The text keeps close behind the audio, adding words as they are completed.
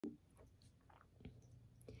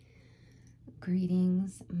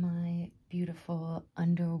Greetings, my beautiful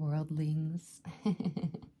underworldlings.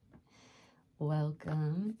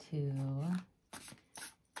 Welcome to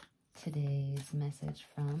today's message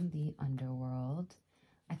from the underworld.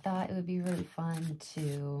 I thought it would be really fun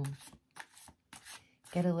to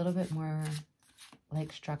get a little bit more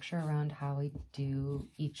like structure around how we do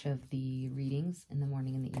each of the readings in the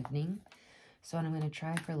morning and the evening. So what I'm going to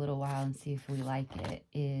try for a little while and see if we like it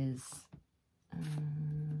is...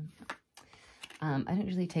 I don't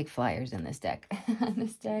usually take flyers in this deck. On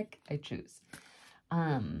this deck, I choose.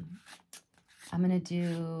 I'm going to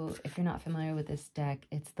do, if you're not familiar with this deck,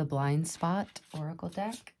 it's the blindspot oracle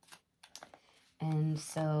deck. And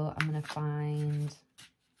so I'm going to find,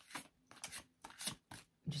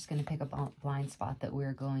 I'm just going to pick a blind spot that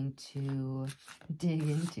we're going to dig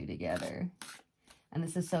into together. And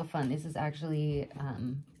this is so fun. This is actually,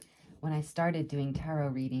 when I started doing tarot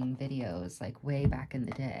reading videos, like way back in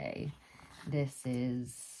the day, this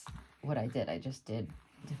is what I did. I just did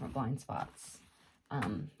different blind spots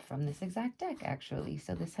from this exact deck, actually.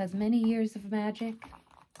 So this has many years of magic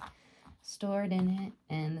stored in it.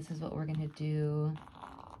 And this is what we're going to do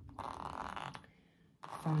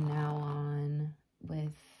from now on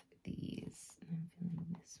with these. I'm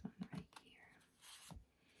feeling this one right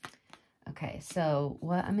here. Okay, so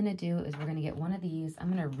what I'm going to do is we're going to get one of these.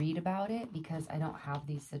 I'm going to read about it because I don't have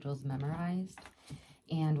these sigils memorized.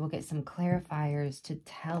 And we'll get some clarifiers to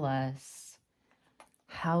tell us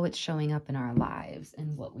how it's showing up in our lives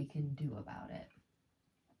and what we can do about it.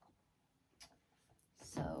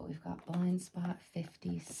 So we've got blind spot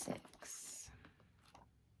 56.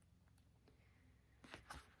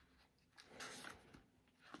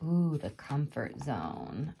 Ooh, the comfort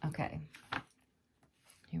zone. Okay,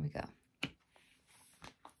 here we go.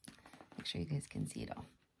 Make sure you guys can see it all.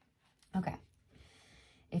 Okay.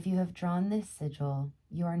 If you have drawn this sigil,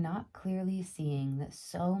 you are not clearly seeing that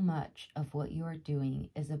so much of what you are doing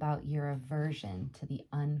is about your aversion to the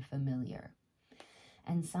unfamiliar.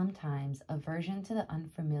 And sometimes aversion to the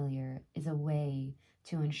unfamiliar is a way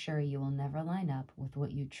to ensure you will never line up with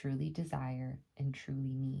what you truly desire and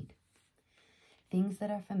truly need. Things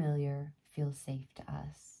that are familiar feel safe to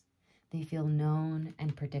us. They feel known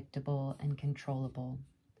and predictable and controllable.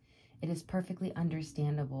 It is perfectly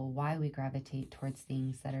understandable why we gravitate towards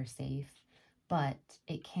things that are safe, but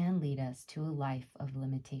it can lead us to a life of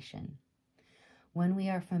limitation. When we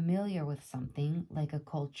are familiar with something, like a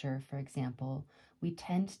culture, for example, we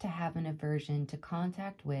tend to have an aversion to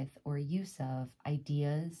contact with or use of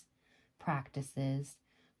ideas, practices,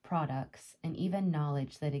 products, and even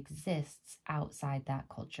knowledge that exists outside that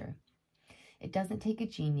culture. It doesn't take a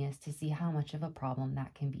genius to see how much of a problem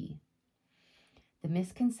that can be. The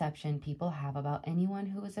misconception people have about anyone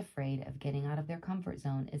who is afraid of getting out of their comfort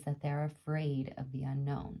zone is that they're afraid of the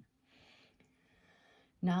unknown.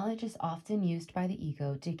 Knowledge is often used by the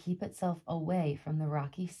ego to keep itself away from the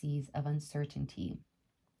rocky seas of uncertainty.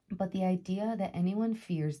 But the idea that anyone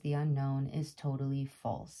fears the unknown is totally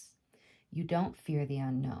false. You don't fear the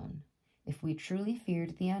unknown. If we truly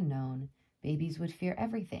feared the unknown, babies would fear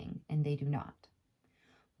everything, and they do not.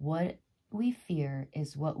 What we fear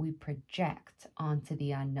is what we project onto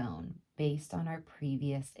the unknown based on our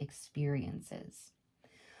previous experiences.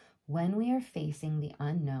 When we are facing the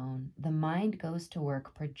unknown, the mind goes to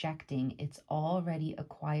work projecting its already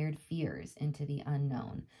acquired fears into the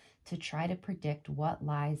unknown to try to predict what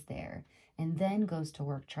lies there, and then goes to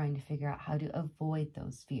work trying to figure out how to avoid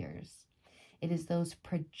those fears. It is those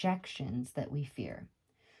projections that we fear.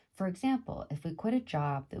 For example, if we quit a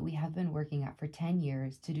job that we have been working at for 10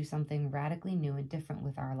 years to do something radically new and different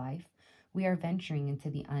with our life, we are venturing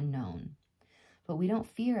into the unknown. But we don't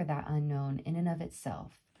fear that unknown in and of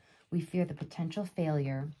itself. We fear the potential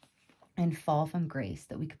failure and fall from grace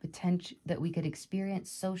that we could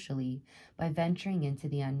experience socially by venturing into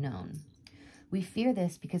the unknown. We fear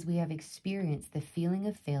this because we have experienced the feeling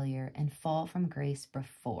of failure and fall from grace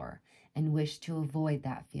before and wish to avoid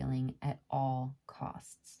that feeling at all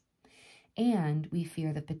costs. And we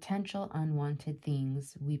fear the potential unwanted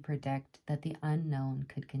things we predict that the unknown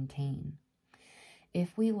could contain.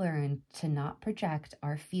 If we learn to not project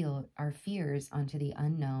our fears onto the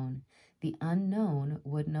unknown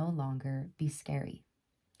would no longer be scary.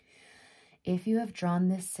 If you have drawn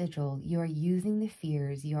this sigil, you are using the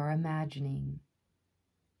fears you are imagining.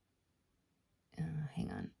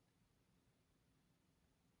 Hang on.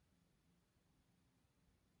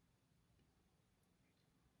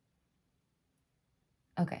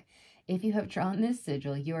 Okay. If you have drawn this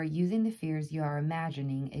sigil, you are using the fears you are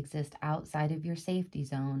imagining exist outside of your safety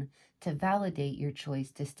zone to validate your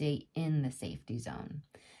choice to stay in the safety zone.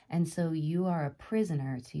 And so you are a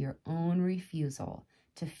prisoner to your own refusal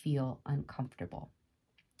to feel uncomfortable.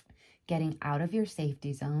 Getting out of your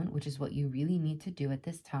safety zone, which is what you really need to do at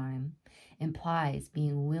this time, implies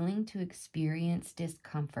being willing to experience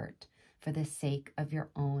discomfort for the sake of your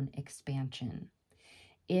own expansion.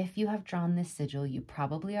 If you have drawn this sigil, you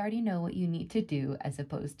probably already know what you need to do as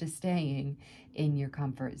opposed to staying in your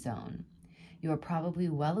comfort zone. You are probably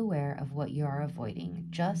well aware of what you are avoiding,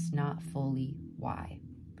 just not fully why.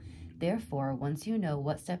 Therefore, once you know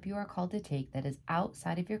what step you are called to take that is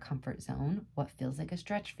outside of your comfort zone, what feels like a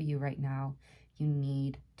stretch for you right now, you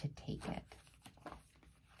need to take it.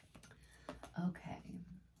 Okay.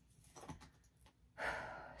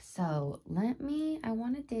 So I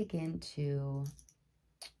want to dig into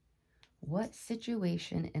what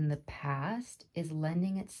situation in the past is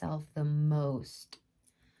lending itself the most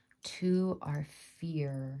to our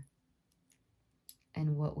fear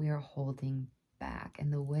and what we are holding back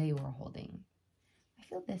and the way we're holding. I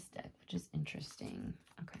feel this deck, which is interesting.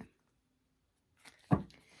 Okay.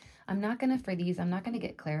 I'm not going to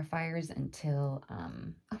get clarifiers until,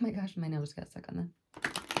 oh my gosh, my nose got stuck on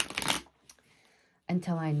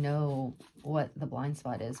until I know what the blind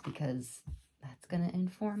spot is, because that's going to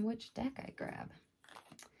inform which deck I grab.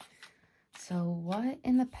 So what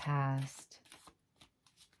in the past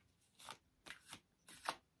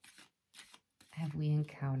have we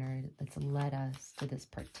encountered that's led us to this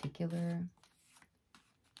particular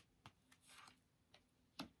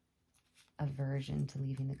aversion to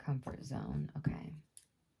leaving the comfort zone? Okay.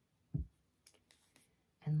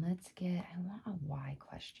 And I want a why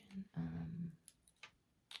question.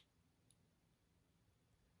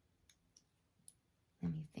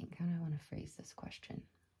 Let me think. How do I want to phrase this question?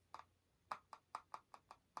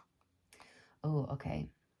 Oh, okay.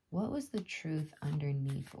 What was the truth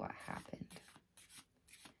underneath what happened?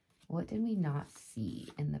 What did we not see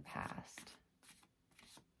in the past?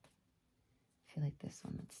 I feel like this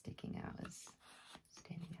one that's sticking out is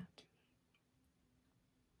standing out to me.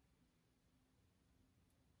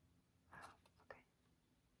 Wow,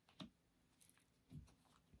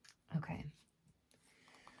 okay. Okay.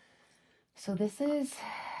 So this is,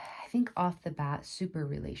 I think off the bat, super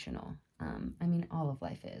relational. I mean, all of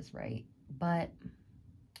life is, right? But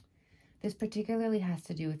this particularly has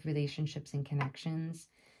to do with relationships and connections.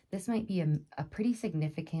 This might be a pretty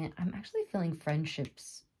significant, I'm actually feeling friendship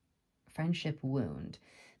wound.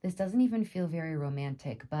 This doesn't even feel very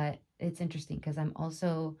romantic, but it's interesting because I'm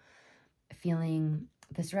also feeling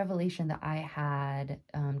this revelation that I had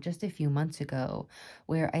just a few months ago,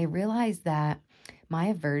 where I realized that my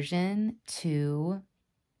aversion to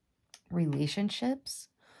relationships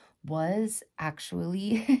was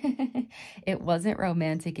actually, it wasn't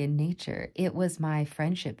romantic in nature. It was my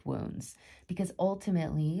friendship wounds, because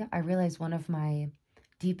ultimately I realized one of my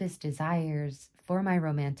deepest desires for my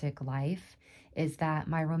romantic life is that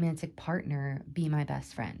my romantic partner be my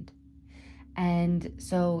best friend. And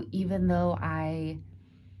so even though I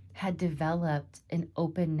had developed an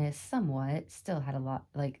openness somewhat, still had a lot,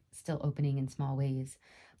 still opening in small ways,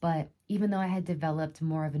 but even though I had developed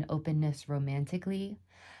more of an openness romantically,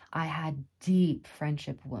 I had deep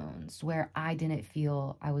friendship wounds where I didn't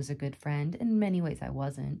feel I was a good friend. In many ways, I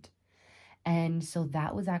wasn't. And so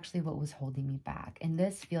that was actually what was holding me back. And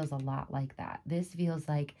this feels a lot like that. This feels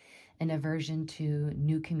like an aversion to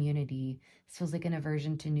new community. This feels like an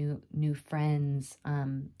aversion to new friends.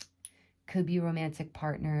 Could be romantic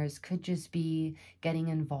partners, could just be getting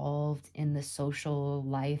involved in the social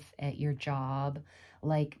life at your job.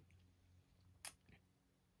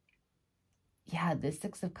 Yeah, this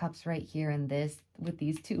Six of Cups right here, and this with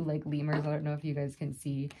these two lemurs, I don't know if you guys can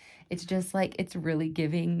see. It's just it's really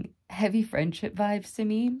giving heavy friendship vibes to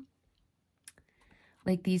me.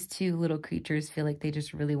 These two little creatures feel like they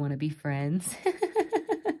just really want to be friends.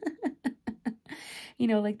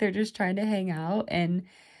 They're just trying to hang out, and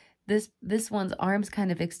this one's arms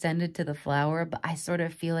kind of extended to the flower, but I sort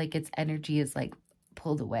of feel like its energy is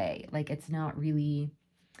pulled away. It's not really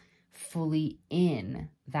fully in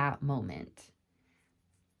that moment.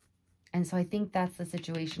 And so I think that's the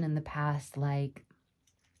situation in the past.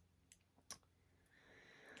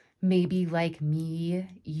 Maybe like me,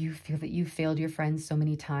 you feel that you failed your friends so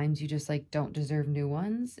many times, you just don't deserve new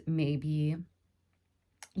ones. Maybe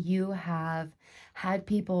you have had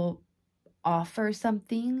people offer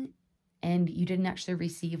something and you didn't actually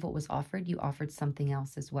receive what was offered. You offered something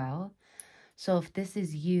else as well. So if this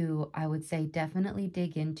is you, I would say definitely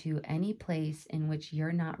dig into any place in which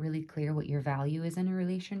you're not really clear what your value is in a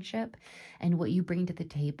relationship and what you bring to the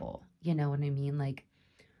table. You know what I mean? Like,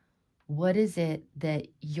 what is it that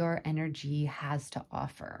your energy has to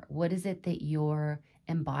offer? What is it that your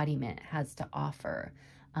embodiment has to offer?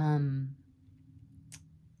 Um,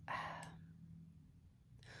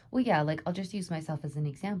 Well, yeah, like I'll just use myself as an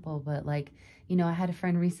example, but like, I had a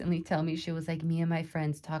friend recently tell me, she was like, me and my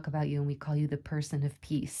friends talk about you and we call you the person of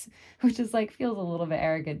peace, which is like, feels a little bit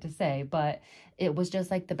arrogant to say, but it was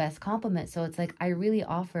just like the best compliment. So it's like, I really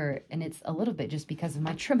offer, and it's a little bit just because of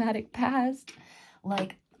my traumatic past,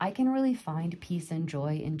 like I can really find peace and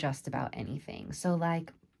joy in just about anything. So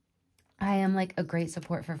like, I am like a great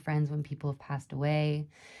support for friends when people have passed away.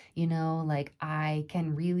 Like I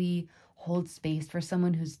can really hold space for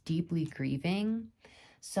someone who's deeply grieving.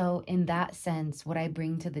 So, in that sense, what I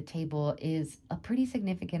bring to the table is a pretty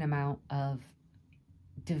significant amount of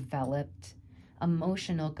developed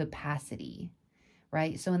emotional capacity,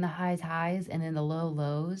 right? So, in the highs and in the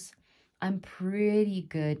lows, I'm pretty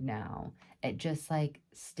good now at just like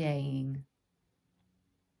staying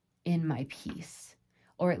in my peace,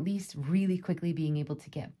 or at least really quickly being able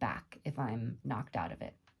to get back if I'm knocked out of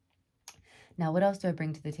it. Now, what else do I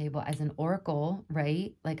bring to the table as an oracle,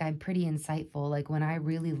 right? Like I'm pretty insightful. Like when I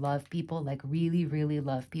really love people, like really, really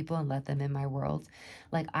love people and let them in my world,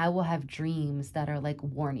 like I will have dreams that are like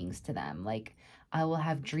warnings to them. Like I will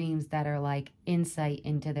have dreams that are like insight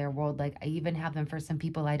into their world. Like I even have them for some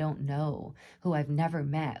people I don't know, who I've never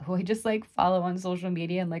met, who I just like follow on social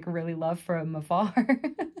media and like really love from afar.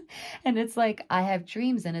 And it's like, I have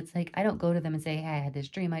dreams and it's like, I don't go to them and say, hey, I had this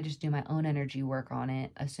dream. I just do my own energy work on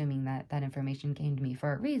it, assuming that that information came to me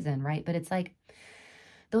for a reason, right? But it's like,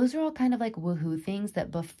 those are all kind of like woohoo things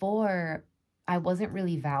that before I wasn't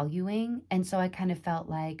really valuing. And so I kind of felt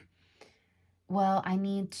like, well, I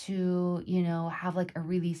need to, have like a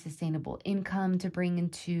really sustainable income to bring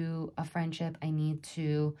into a friendship. I need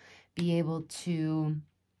to be able to,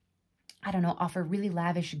 I don't know, offer really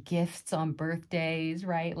lavish gifts on birthdays,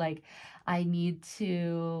 right? Like I need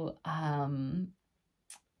to, I'm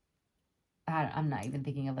not even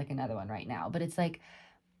thinking of like another one right now, but it's like,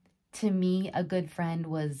 to me, a good friend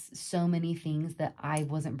was so many things that I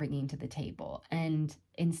wasn't bringing to the table. And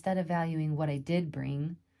instead of valuing what I did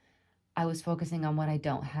bring, I was focusing on what I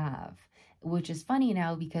don't have, which is funny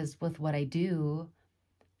now because with what I do,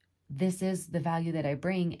 this is the value that I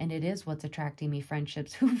bring, and it is what's attracting me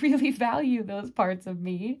friendships who really value those parts of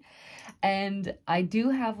me. And I do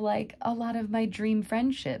have like a lot of my dream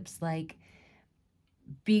friendships, like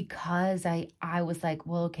because I was like,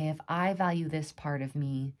 well, okay, if I value this part of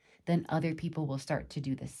me, then other people will start to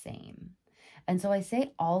do the same. And so I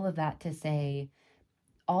say all of that to say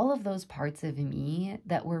all of those parts of me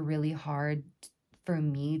that were really hard for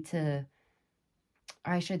me to,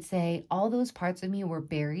 I should say, all those parts of me were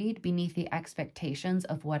buried beneath the expectations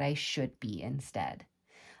of what I should be instead.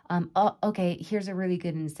 Okay, here's a really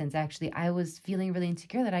good instance. Actually, I was feeling really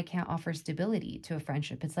insecure that I can't offer stability to a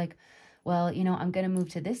friendship. It's like, well, I'm going to move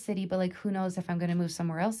to this city, but like, who knows if I'm going to move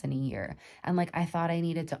somewhere else in a year? And like, I thought I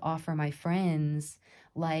needed to offer my friends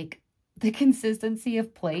like the consistency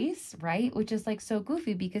of place, right? Which is like so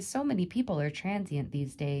goofy because so many people are transient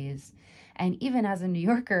these days. And even as a New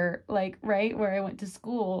Yorker, like, right, where I went to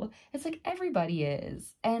school, it's like everybody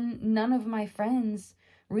is. And none of my friends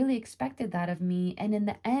really expected that of me. And in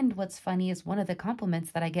the end, what's funny is one of the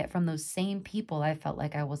compliments that I get from those same people I felt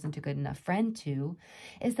like I wasn't a good enough friend to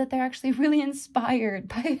is that they're actually really inspired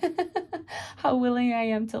by how willing I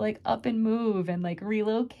am to like up and move and like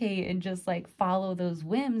relocate and just like follow those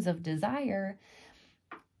whims of desire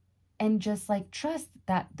and just like trust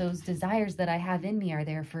that those desires that I have in me are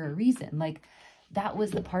there for a reason. Like that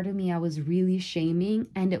was the part of me I was really shaming,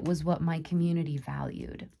 and it was what my community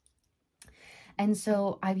valued. And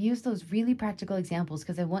so I've used those really practical examples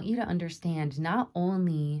because I want you to understand not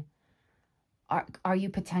only are you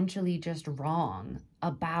potentially just wrong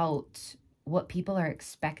about what people are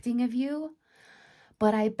expecting of you,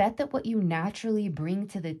 but I bet that what you naturally bring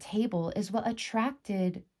to the table is what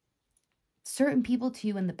attracted certain people to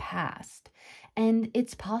you in the past. And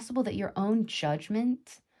it's possible that your own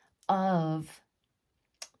judgment of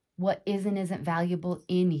what is and isn't valuable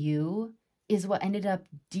in you is what ended up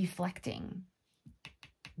deflecting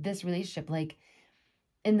this relationship. Like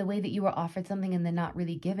in the way that you were offered something and then not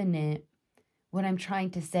really given it, what I'm trying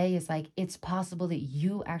to say is like, it's possible that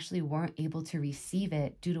you actually weren't able to receive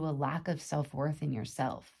it due to a lack of self-worth in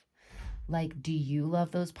yourself. Like, do you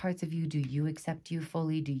love those parts of you? Do you accept you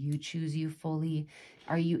fully? Do you choose you fully?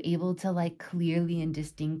 Are you able to like clearly and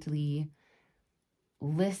distinctly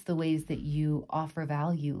list the ways that you offer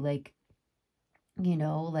value. Like, you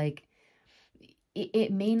know, like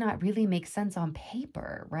it may not really make sense on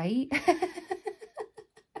paper, right?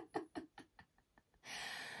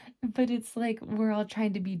 But it's like we're all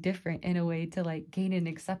trying to be different in a way to like gain an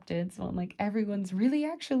acceptance when like everyone's really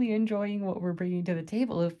actually enjoying what we're bringing to the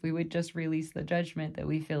table if we would just release the judgment that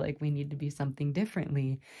we feel like we need to be something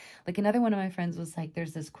differently. Like another one of my friends was like,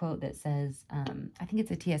 there's this quote that says, I think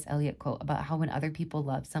it's a T.S. Eliot quote about how when other people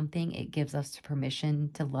love something, it gives us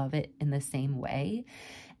permission to love it in the same way.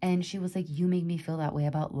 And she was like, you make me feel that way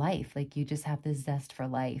about life. Like you just have this zest for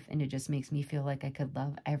life and it just makes me feel like I could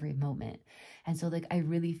love every moment. And so like, I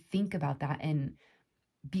really think about that. And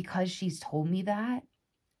because she's told me that,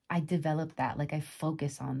 I developed that, like I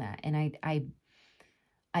focus on that. And I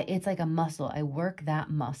it's like a muscle. I work that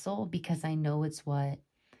muscle because I know it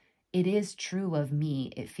is true of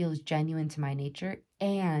me. It feels genuine to my nature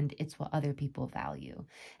and it's what other people value.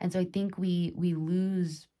 And so I think we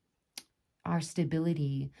lose our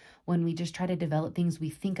stability when we just try to develop things we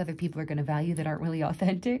think other people are going to value that aren't really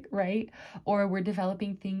authentic, right? Or we're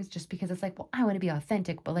developing things just because it's like, well, I want to be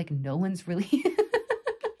authentic, but like no one's really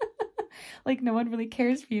like no one really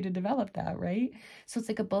cares for you to develop that, right? So it's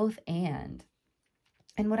like a both and.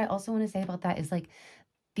 And what I also want to say about that is like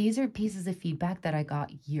these are pieces of feedback that I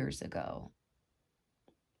got years ago.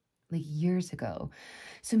 Like years ago.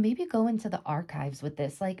 So maybe go into the archives with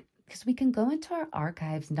this, like, because we can go into our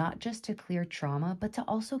archives not just to clear trauma, but to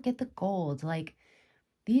also get the gold. Like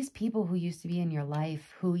these people who used to be in your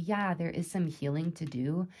life who, yeah, there is some healing to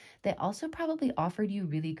do, they also probably offered you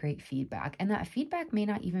really great feedback. And that feedback may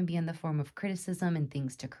not even be in the form of criticism and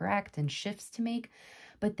things to correct and shifts to make,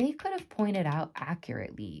 but they could have pointed out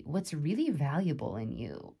accurately what's really valuable in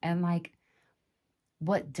you and like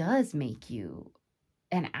what does make you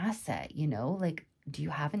an asset, you know, like, do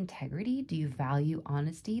you have integrity? Do you value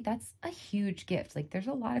honesty? That's a huge gift. Like there's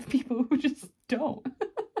a lot of people who just don't,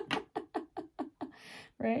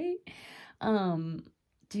 right?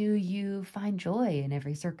 Do you find joy in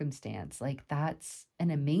every circumstance? Like that's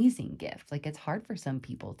an amazing gift. Like it's hard for some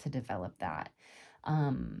people to develop that.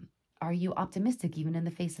 Are you optimistic even in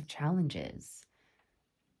the face of challenges?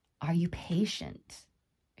 Are you patient?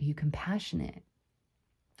 Are you compassionate?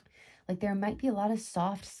 Like there might be a lot of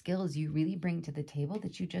soft skills you really bring to the table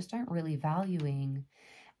that you just aren't really valuing.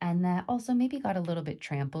 And that also maybe got a little bit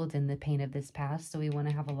trampled in the pain of this past. So we want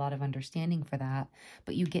to have a lot of understanding for that.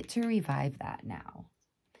 But you get to revive that now.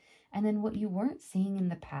 And then what you weren't seeing in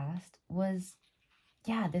the past was,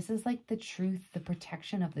 yeah, this is like the truth, the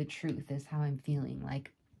protection of the truth is how I'm feeling.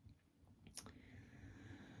 Like,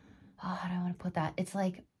 oh, how do I want to put that? It's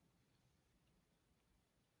like,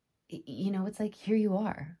 you know, it's like, here you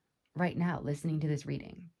are right now listening to this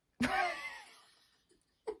reading.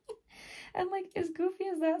 And like, as goofy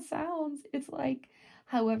as that sounds, it's like,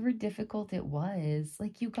 however difficult it was,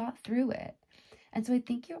 like you got through it. And so I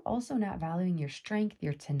think you're also not valuing your strength,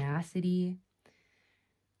 your tenacity,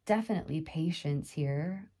 definitely patience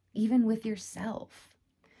here, even with yourself.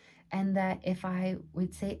 And that if I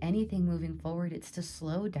would say anything moving forward, it's to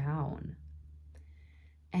slow down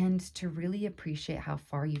and to really appreciate how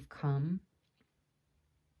far you've come.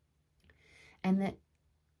 And that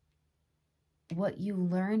what you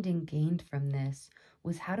learned and gained from this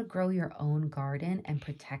was how to grow your own garden and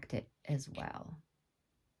protect it as well.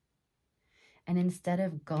 And instead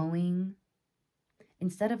of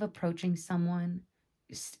approaching someone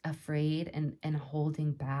afraid and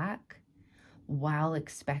holding back while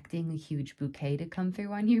expecting a huge bouquet to come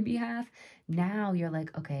through on your behalf, now you're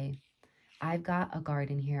like, okay, I've got a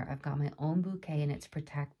garden here. I've got my own bouquet and it's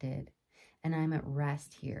protected. And I'm at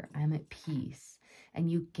rest here. I'm at peace. And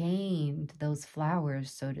you gained those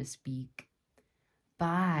flowers, so to speak,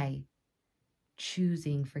 by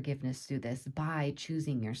choosing forgiveness through this, by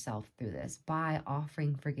choosing yourself through this, by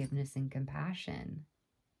offering forgiveness and compassion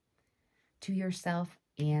to yourself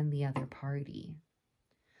and the other party.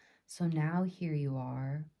 So now here you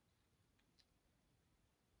are.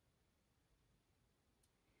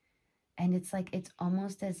 And it's like, it's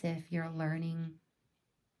almost as if you're learning,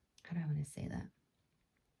 how do I want to say that?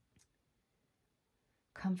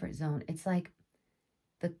 Comfort zone. It's like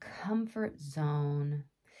the comfort zone.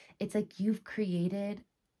 It's like you've created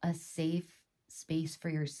a safe space for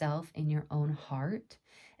yourself in your own heart.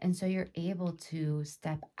 And so you're able to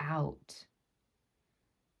step out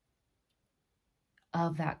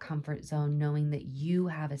of that comfort zone, knowing that you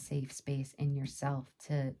have a safe space in yourself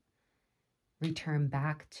to return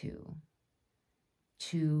back to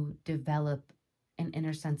develop an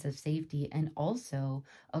inner sense of safety and also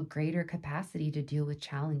a greater capacity to deal with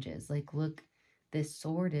challenges. Like, look, this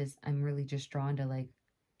sword is, I'm really just drawn to like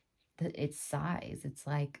its size. It's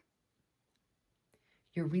like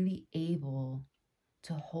you're really able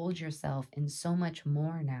to hold yourself in so much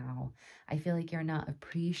more now. I feel like you're not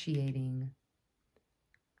appreciating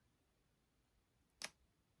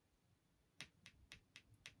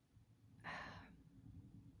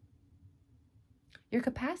your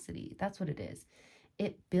capacity. That's what it is.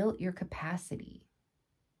 It built your capacity.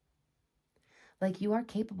 Like, you are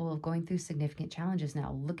capable of going through significant challenges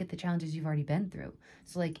now. Look at the challenges you've already been through.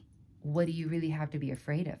 So like, what do you really have to be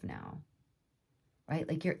afraid of now? Right?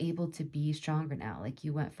 Like, you're able to be stronger now. Like,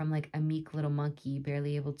 you went from like a meek little monkey,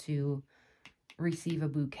 barely able to receive a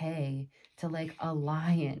bouquet, to like a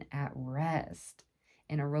lion at rest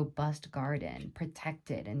in a robust garden,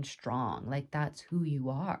 protected and strong. Like, that's who you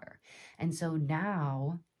are. And so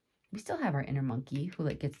now we still have our inner monkey who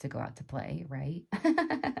like gets to go out to play, right?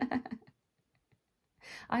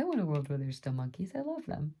 I want a world where there's still monkeys. I love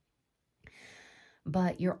them.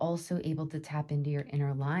 But you're also able to tap into your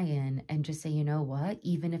inner lion and just say, you know what?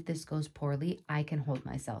 Even if this goes poorly, I can hold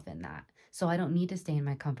myself in that. So I don't need to stay in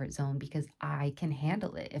my comfort zone because I can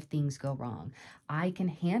handle it if things go wrong. I can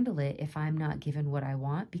handle it if I'm not given what I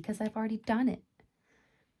want because I've already done it.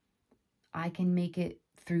 I can make it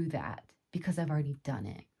through that because I've already done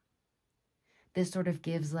it. This sort of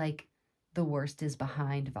gives like the worst is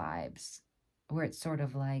behind vibes, where it's sort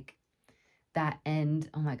of like that end.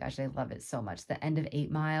 Oh my gosh, I love it so much. The end of 8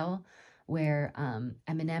 Mile, where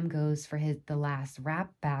Eminem goes for the last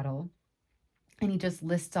rap battle, and he just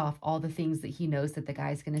lists off all the things that he knows that the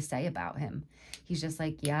guy's going to say about him. He's just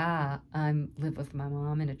like, yeah, I'm live with my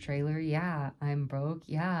mom in a trailer. Yeah, I'm broke.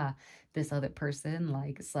 Yeah, this other person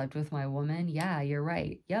like slept with my woman. Yeah, you're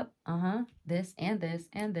right. Yep. This and this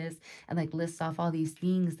and this. And like lists off all these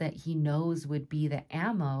things that he knows would be the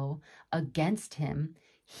ammo against him.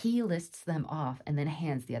 He lists them off and then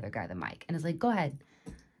hands the other guy the mic and is like, go ahead.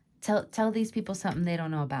 Tell these people something they don't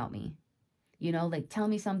know about me. You know, like, tell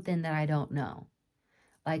me something that I don't know.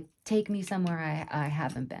 Like, take me somewhere I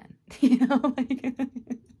haven't been. You know,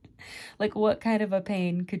 like what kind of a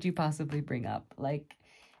pain could you possibly bring up? Like,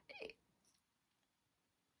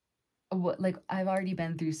 what? Like, I've already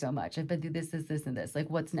been through so much. I've been through this, and this.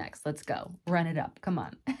 Like, what's next? Let's go. Run it up. Come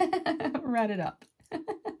on. Run it up.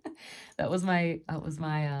 That was my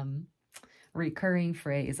recurring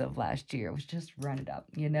phrase of last year, was just run it up.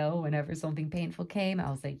 You know, whenever something painful came,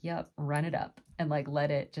 I was like, yep, run it up, and like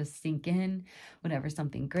let it just sink in. Whenever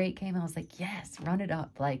something great came, I was like, yes, run it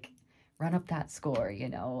up, like run up that score, you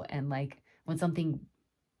know. And like when something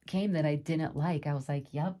came that I didn't like, I was like,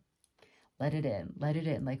 yep, let it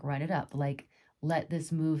in, like run it up, like let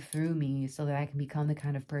this move through me so that I can become the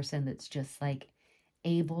kind of person that's just like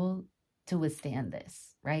able to withstand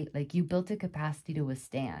this, right? Like, you built a capacity to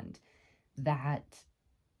withstand that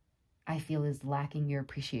I feel is lacking your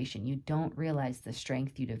appreciation. You don't realize the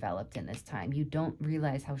strength you developed in this time. You don't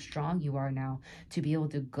realize how strong you are now to be able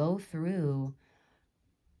to go through,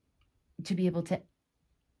 to be able to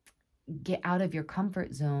get out of your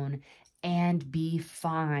comfort zone and be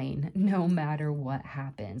fine no matter what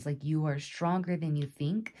happens. Like, you are stronger than you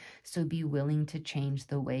think, so be willing to change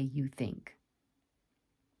the way you think.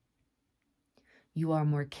 You are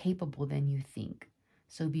more capable than you think,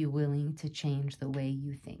 so be willing to change the way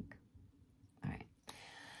you think. All right.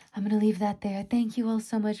 I'm going to leave that there. Thank you all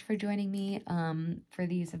so much for joining me. For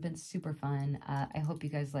these have been super fun. I hope you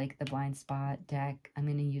guys like the blind spot deck. I'm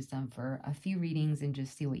going to use them for a few readings and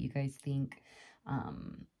just see what you guys think.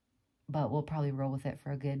 But we'll probably roll with it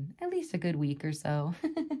for at least a good week or so.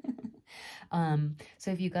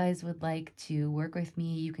 So if you guys would like to work with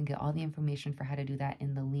me, you can get all the information for how to do that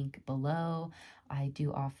in the link below. I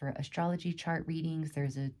do offer astrology chart readings.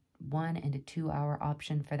 There's a 1 and a 2 hour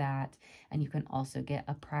option for that, and you can also get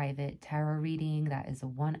a private tarot reading that is a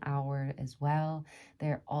 1 hour as well.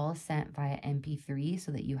 They're all sent via MP3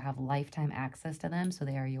 so that you have lifetime access to them, so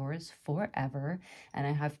they are yours forever. And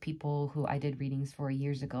I have people who I did readings for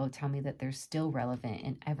years ago tell me that they're still relevant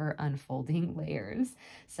in ever unfolding layers.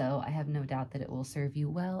 So I have no doubt that it will serve you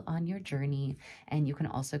well on your journey. And you can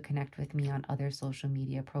also connect with me on other social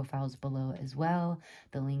media profiles below as well.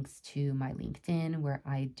 The links to my LinkedIn, where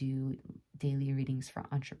I do daily readings for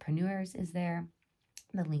entrepreneurs, is there.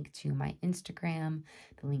 The link to my Instagram,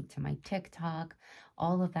 the link to my TikTok,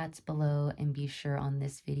 all of that's below. And be sure on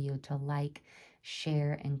this video to like,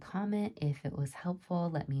 share, and comment if it was helpful.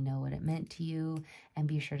 Let me know what it meant to you. And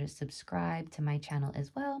be sure to subscribe to my channel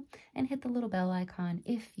as well, and hit the little bell icon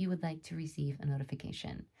if you would like to receive a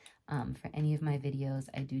notification for any of my videos.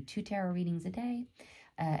 I do 2 tarot readings a day,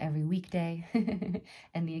 every weekday,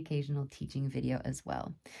 and the occasional teaching video as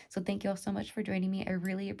well. So thank you all so much for joining me. I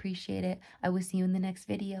really appreciate it. I will see you in the next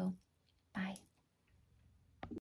video. Bye.